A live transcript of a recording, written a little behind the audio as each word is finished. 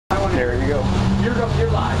There you go. You're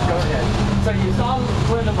live. Go ahead. So you saw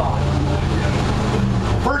Linda Vaughn.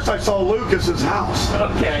 First I saw Lucas's house.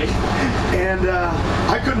 Okay. And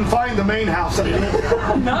I couldn't find the main house that he lived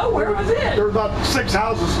in. No, where was it? There were about 6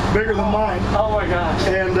 houses bigger than mine. Oh my gosh.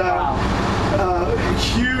 And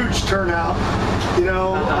huge turnout, you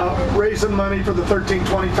know, raising money for the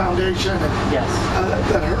 1320 Foundation. And, yes.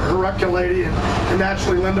 That Hercule lady and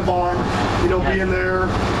naturally Linda Vaughn, you know, being there,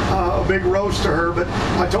 a big roast to her. But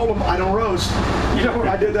I told him I don't roast. You don't.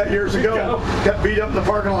 I did that years ago. Got beat up in the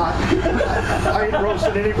parking lot. I ain't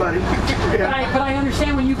roasting anybody. Yeah. But I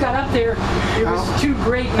understand when you got up there, it was two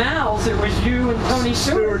great mouths. It was you and Tony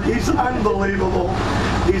Stewart. He's unbelievable.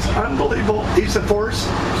 He's unbelievable. He said, Forrest,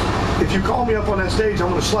 if you call me up on that stage, I'm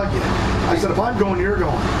going to slug you. I said, if I'm going, you're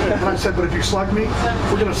going. And I said, but if you slug me,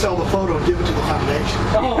 we're going to sell the photo and give it to the foundation.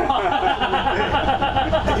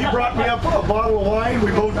 He brought me up a bottle of wine.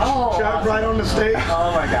 We both chugged right on the stage.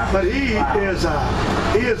 Oh my God! But he is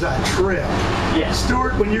a trip. Yeah.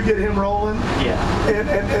 Stuart, when you get him rolling,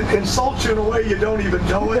 and insults you in a way you don't even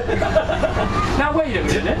know it. Now wait a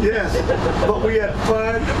minute. Yes, but we had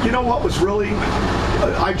fun. You know what was really?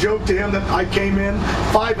 I joked to him that I came in,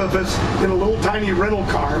 5 of us in a little tiny rental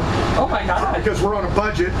car. Oh my God! Because we're on a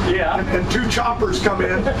budget. Yeah. And 2 choppers come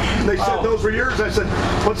in. And they said those were yours. I said,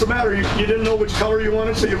 what's the matter? You didn't know which color you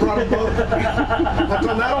wanted, so you brought them both. I told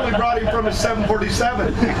him that only brought him from his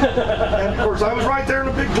 747. And of course, I was right there in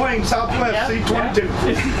a big plane, Southwest C-22.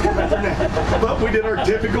 But we did our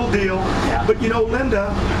typical deal. But you know,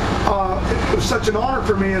 Linda, it was such an honor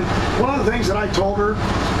for me. And one of the things that I told her,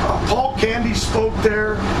 Paul Candy spoke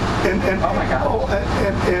there, and oh my God.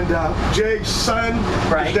 And Jay's son,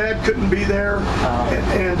 his dad couldn't be there,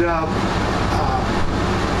 and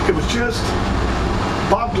it was just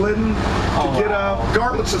Bob Glidden to get up.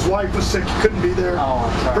 Gartlett's wife was sick, he couldn't be there.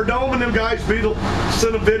 Verdome and them guys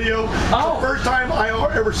sent a video. The first time I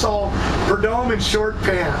ever saw Verdome in short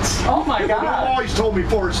pants. Oh my God! Verdome always told me,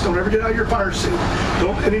 Forrest, don't ever get out of your fire suit.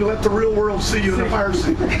 And he let the real world see you in a fire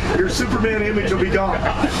suit. Your Superman image will be gone.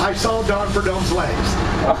 I saw Don Verdome's legs.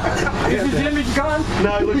 Is his image gone?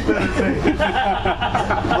 No, he looks better than me.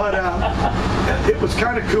 But it was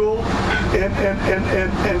kind of cool. And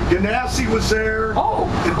Ganassi was there.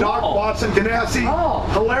 And Doc Watson, Ganassi,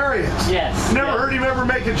 hilarious. Yes. Never heard him ever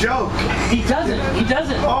make a joke. He doesn't. He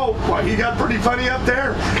doesn't. Oh, well, he got pretty funny up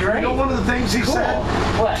there. Great. You know, one of the things he said?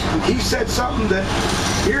 What? He said something that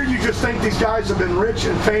here you just think these guys have been rich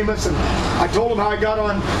and famous. And I told him how I got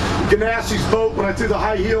on Ganassi's boat when I threw the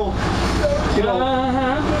high heel, you know,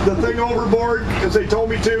 the thing overboard because they told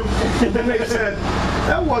me to. And then they said,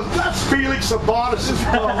 that's Felix Sabatis'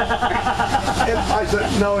 boat. And I said,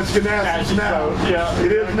 no, it's Ganassi's now. Yeah.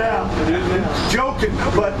 It is now. It is now. Joking,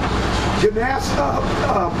 but Ganassi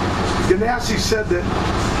said that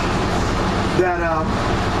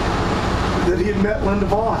he had met Linda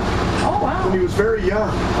Vaughn. Oh wow! When he was very young,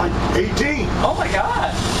 like 18. Oh my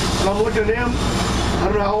God! And I'm looking at him. I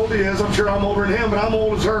don't know how old he is. I'm sure I'm older than him, but I'm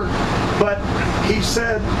old as her. But he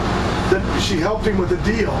said that she helped him with a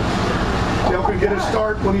deal. She helped him get his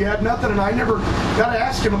start when he had nothing, and I never got to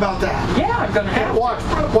ask him about that. Yeah, I'm gonna have to.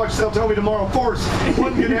 Watch, they'll tell me tomorrow. Forrest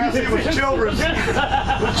wasn't going to ask him. It was Childress. It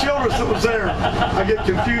was Childress that was there. I get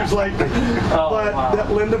confused lately. That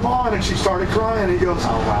Linda Vaughn, and she started crying. He goes,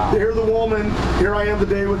 "Here the woman. Here I am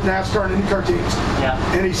today with NASCAR and IndyCar teams." Yeah.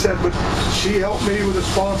 And he said, "But she helped me with a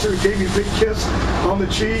sponsor. He gave me a big kiss on the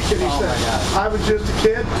cheek, and he said, I was just a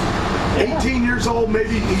kid." 18 years old,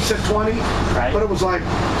 maybe he said 20, but it was like,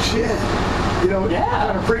 shit, you know,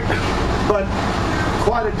 kind of freak. But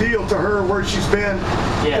quite a deal to her where she's been,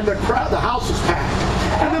 and the crowd, the house was packed.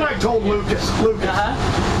 And then I told Lucas,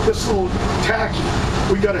 this little tacky,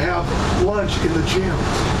 we got to have lunch in the gym.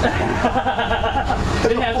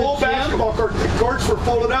 And the full basketball court, the courts were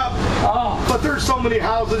folded up. But there's so many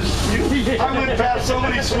houses. I went past so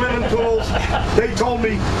many swimming pools. They told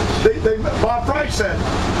me, Bob Price said,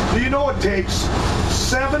 do you know it takes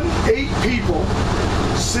 7, 8 people,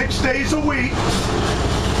 6 days a week,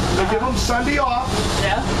 they give them Sunday off,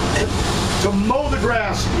 to mow the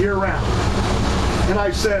grass year round. And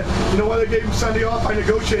I said, you know why they gave him Sunday off? I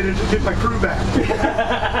negotiated to get my crew back.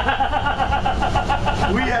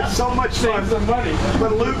 We had so much fun. Some money.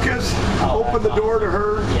 But Lucas opened the door to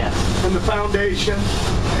her and the foundation,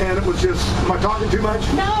 and it was just, am I talking too much?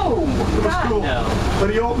 No. It was cool. No. But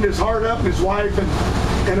he opened his heart up, and his wife, and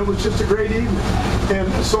it was just a great evening. And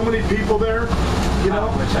so many people there, you know,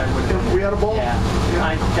 and we had a ball. Yeah.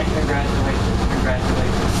 I think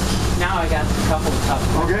congratulations. Now I got a couple of tough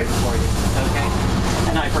questions for you. Okay.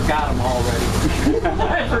 And I forgot them already.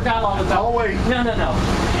 I forgot all the time. I'll wait. No.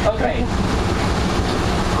 Okay.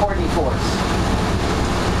 Courtney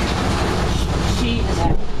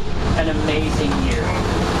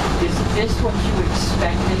this what you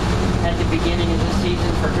expected at the beginning of the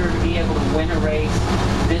season, for her to be able to win a race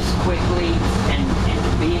this quickly and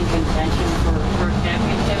to be in contention for a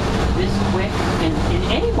championship this quick in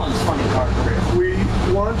anyone's funny car career?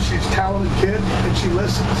 She's a talented kid, and she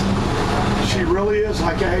listens. She really is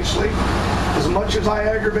like Ashley. As much as I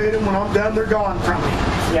aggravate them, when I'm done, they're gone from me.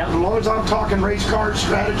 Yep. As long as I'm talking race car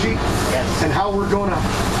strategy, yes, and how we're going to,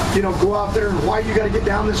 go out there, and why you got to get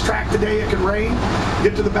down this track today. It can rain.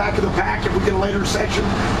 Get to the back of the pack if we get a later section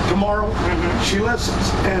tomorrow. Mm-hmm. She listens,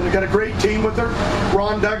 and I got a great team with her.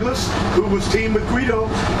 Ron Douglas, who was teamed with Guido,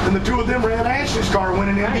 and the two of them ran Ashley's car,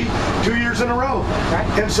 winning Indy 2 years in a row. Right.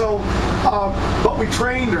 And so, but we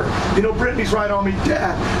trained her. Brittany's right on me,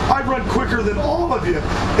 Dad, I run quicker than all of you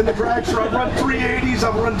in the dragster. I run 380s, I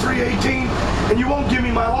run 318, and you won't give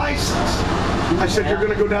me my license. I said, you're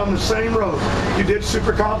going to go down the same road. You did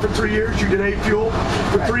SuperComp for 3 years, you did A Fuel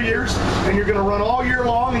for 3 years, and you're going to run all year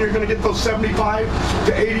long, and you're going to get those 75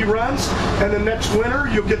 to 80 runs, and then next winter,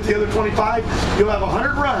 you'll get the other 25, you'll have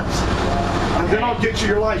 100 runs, and then I'll get you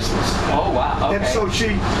your license. Oh, wow. Okay. And so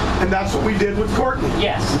and that's what we did with Courtney.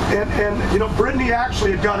 Yes. And Brittany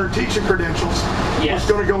actually had got her teaching credentials, yes,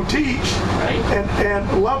 was going to go teach, right,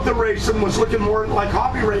 and loved the racing, was looking more like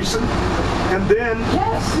hobby racing, and then,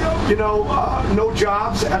 yes, no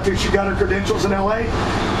jobs after she got her credentials in LA,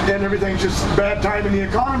 and everything's just bad time in the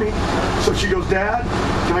economy. So she goes, Dad,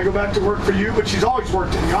 can I go back to work for you? But she's always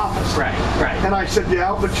worked in the office. Right. And I said,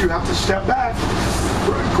 yeah, but you have to step back.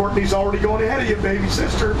 Courtney's already going ahead of you, baby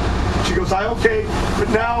sister. She goes, okay. But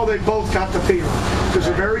now they both got the feeling, because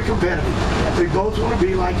they're very competitive. They both want to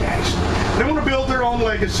be like Ashley. They want to build their own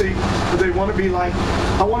legacy, but they want to be like,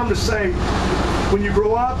 I want them to say, when you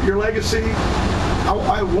grow up, your legacy,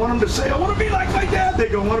 I want them to say, I want to be like my dad. They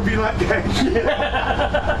go, I want to be like Ashley.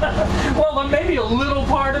 Well, maybe a little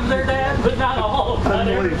part of their dad, but not all. Not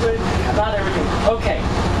everything. Not everything. Okay.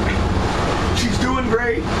 She's doing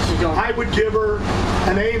great. I would give her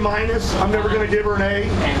an A-. I'm never going to give her an A.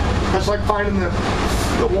 That's like finding the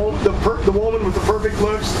woman with the perfect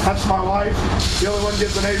looks. That's my wife. The other one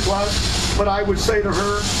gets an A+. But I would say to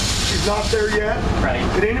her, she's not there yet. Right.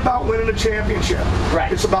 It ain't about winning a championship.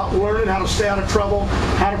 Right. It's about learning how to stay out of trouble,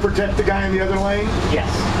 how to protect the guy in the other lane. Yes.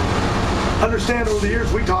 Understand, over the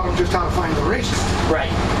years, we taught them just how to find the racetrack. Right.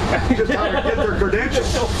 Just how to get their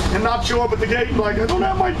credentials and not show up at the gate and like, I don't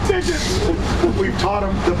have my ticket. We've taught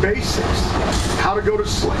them the basics. How to go to,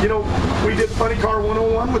 we did Funny Car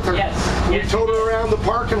 101 with her. Yes. We towed her around the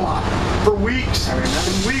parking lot for weeks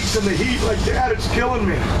and weeks in the heat. Like, Dad, it's killing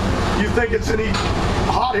me. You think it's any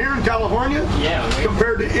hot here in California? Yeah.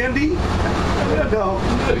 Compared to Indy? No.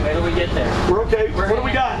 Wait till we get there. We're okay. What do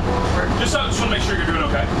we got? Just want to make sure you're doing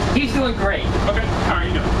okay. He's doing great. Okay. How are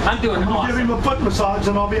you doing? I'm doing I'll awesome. give him a foot massage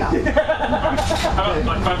and I'll be out. How about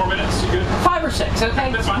like 5 more minutes? You good? 5 or 6,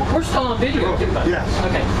 okay? That's fine. We're still on video too, buddy. Yes.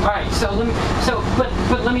 Okay. All right. So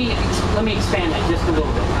let me expand that just a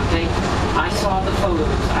little bit, okay? I saw the photos.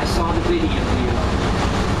 I saw the video of you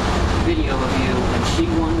when she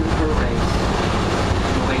won her race.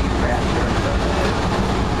 The way you grabbed her.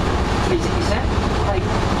 Is that like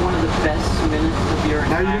one of the best minutes of your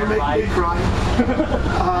entire life? Now you're going to make me cry.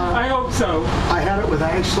 I hope so. I had it with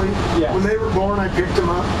Ashley. Yes. When they were born, I picked them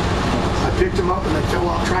up. And they fell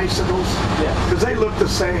off tricycles. Because they look the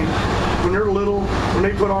same. When they're little, when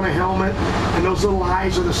they put on a helmet, and those little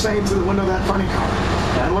eyes are the same through the window of that funny car.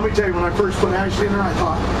 And let me tell you, when I first put Ashley in there, I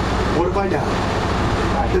thought, what have I done?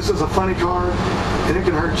 This is a funny car, and it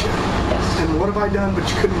can hurt you. Yes. And what have I done? But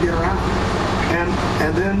you couldn't get her out.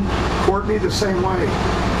 And then Courtney the same way.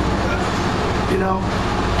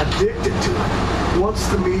 Addicted to it. Wants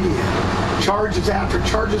the media. Charges after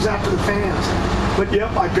the fans. But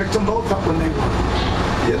yep, I picked them both up when they won.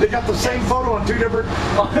 Yeah, they got the same photo on two different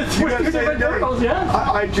girls, yeah.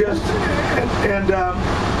 I just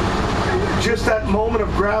just that moment of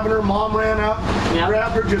grabbing her, Mom ran up,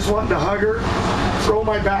 grabbed her, just wanting to hug her, throw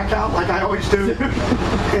my back out like I always do.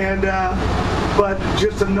 And but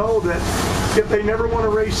just to know that if they never want to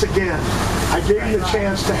race again, I gave them the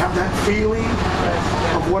chance to have that feeling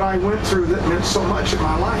of what I went through that meant so much in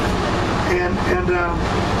my life. And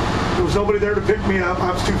there was nobody there to pick me up.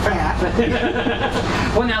 I was too fat.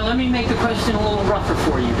 Well, now let me make the question a little rougher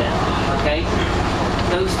for you then, okay?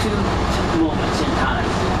 Those two moments in time,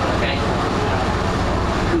 okay?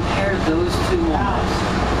 Compare those two moments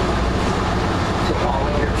to all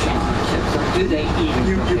of your championships. Or do they even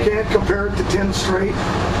You compare? can't compare it to 10 straight.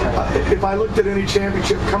 If I looked at any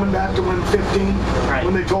championship coming back to win 15, Right.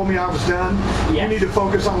 when they told me I was done, Yes. you need to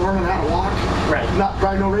focus on learning how to walk, Right. not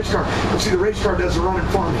drive no race car. But see, the race car does the running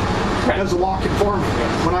for me, Right. does the walking for me.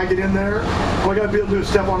 Yes. When I get in there, all I got to be able to do is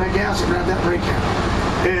step on that gas and grab that brake hand.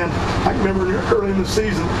 And I remember early in the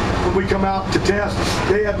season when we come out to test,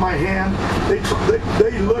 they had my hand.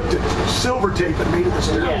 They looked at silver tape at me to the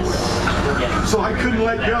steering wheel. Yes. So I couldn't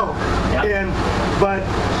let go. Yep. And but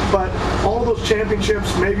all of those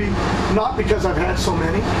championships, maybe not because I've had so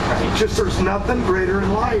many, Right. just there's nothing greater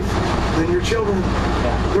in life than your children.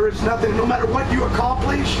 Yeah. There is nothing, no matter what you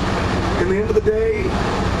accomplish, in the end of the day,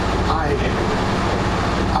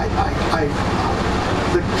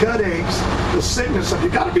 the gut aches, the sickness of you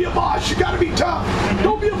got to be a boss, you got to be tough.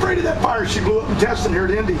 Don't be afraid of that fire. She blew up in testing here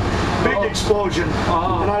at Indy. Big explosion.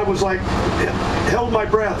 And I was like, held my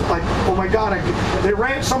breath, like, oh my God. They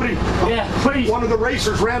ran, somebody, Yeah, please. one of the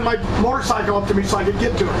racers ran my motorcycle up to me so I could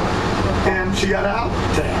get to her. And she got out.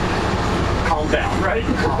 Calm down, right?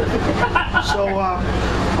 So,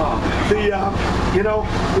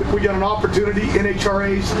 we got an opportunity.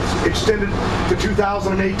 NHRA's extended to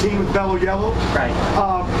 2018 with Bello Yellow. Right.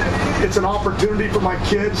 It's an opportunity for my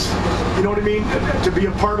kids, you know what I mean, to be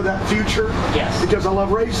a part of that future. Yes. Because I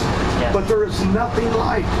love racing. Yes. But there is nothing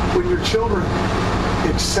like when your children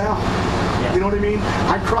excel. Yes. You know what I mean?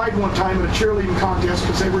 I cried one time at a cheerleading contest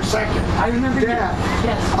because they were second. I remember you. Dad,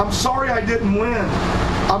 Yes. I'm sorry I didn't win.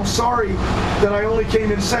 I'm sorry that I only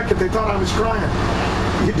came in second. They thought I was crying.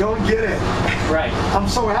 You don't get it. Right. I'm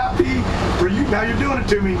so happy for you. Now you're doing it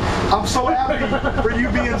to me. I'm so happy for you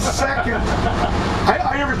being second.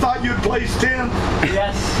 I never thought you'd place 10.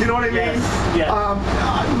 Yes. You know what I mean? Yes.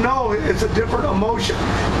 Yes. No, it's a different emotion.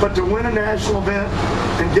 But to win a national event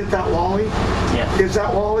and get that Wally, Yes. is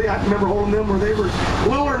that Wally? I remember holding them where they were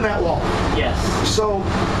littler than that Wally. Yes. So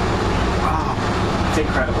It's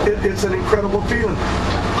incredible. it's an incredible feeling.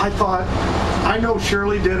 I thought, I know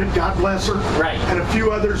Shirley did it, God bless her, Right. and a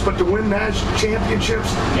few others, but to win national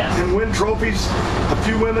championships Yes. and win trophies, a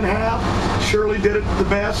few women have. Shirley did it the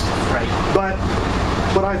best, Right. but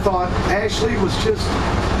I thought Ashley was just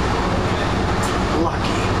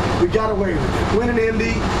lucky. We got away with it. Winning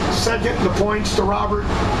Indy, second in the points to Robert.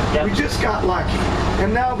 Yep. We just got lucky.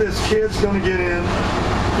 And now this kid's going to get in,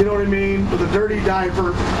 you know what I mean, with a dirty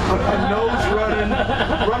diaper, a nose running,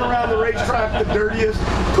 run around the racetrack the dirtiest,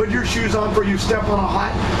 put your shoes on for you step on a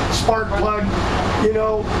hot spark plug, you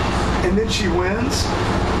know, and then she wins.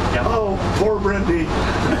 Yep. Oh, poor Brittany.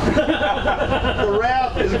 The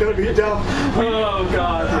wrath is going to be dumb. Oh,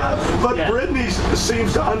 God. But Yeah. Brittany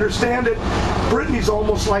seems to understand it. Brittany's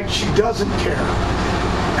almost like she doesn't care.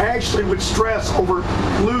 Ashley would stress over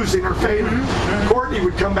losing or failing. Courtney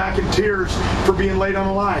would come back in tears for being late on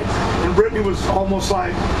the line. And Brittany was almost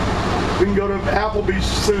like, we can go to Applebee's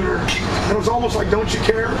sooner. And it was almost like, don't you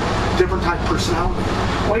care? Different type of personality.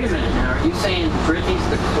 Wait a minute now. Are you saying Brittany's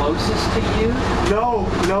the closest to you? No,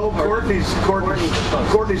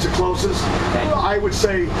 Courtney's the closest. Okay. I would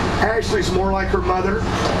say Ashley's more like her mother,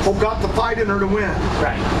 who got the fight in her to win.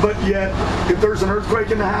 Right. But yet, if there's an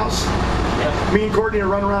earthquake in the house, Yep. me and Courtney are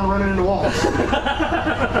running into walls.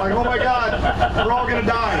 Like, oh my God, we're all gonna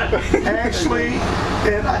die. Ashley,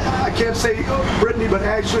 and I can't say Brittany, but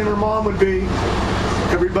Ashley and her mom would be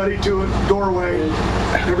everybody to a doorway,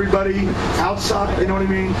 everybody outside, you know what I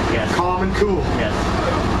mean? Yes. Calm and cool.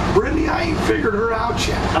 Yes. Brittany, I ain't figured her out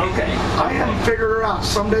yet. Okay. I haven't figured her out.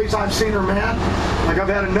 Some days I've seen her mad, like I've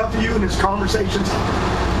had enough of you and this conversation's,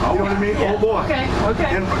 you know what I mean? Yeah. Oh boy.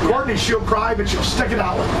 Okay. And Courtney, she'll cry, but she'll stick it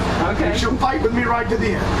out with me. Okay. And she'll fight with me right to the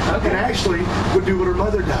end. Okay. And Ashley would do what her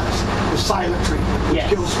mother does, the silent treatment, which Yes.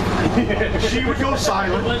 kills me. She would go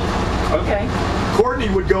silent. Okay. Courtney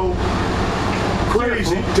would go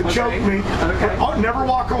crazy to Okay. choke me. Okay. Never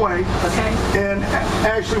walk away. Okay. And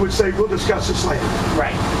Ashley would say, we'll discuss this later.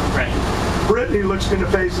 Right. Right. Brittany looks me in the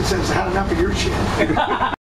face and says, I had enough of your shit.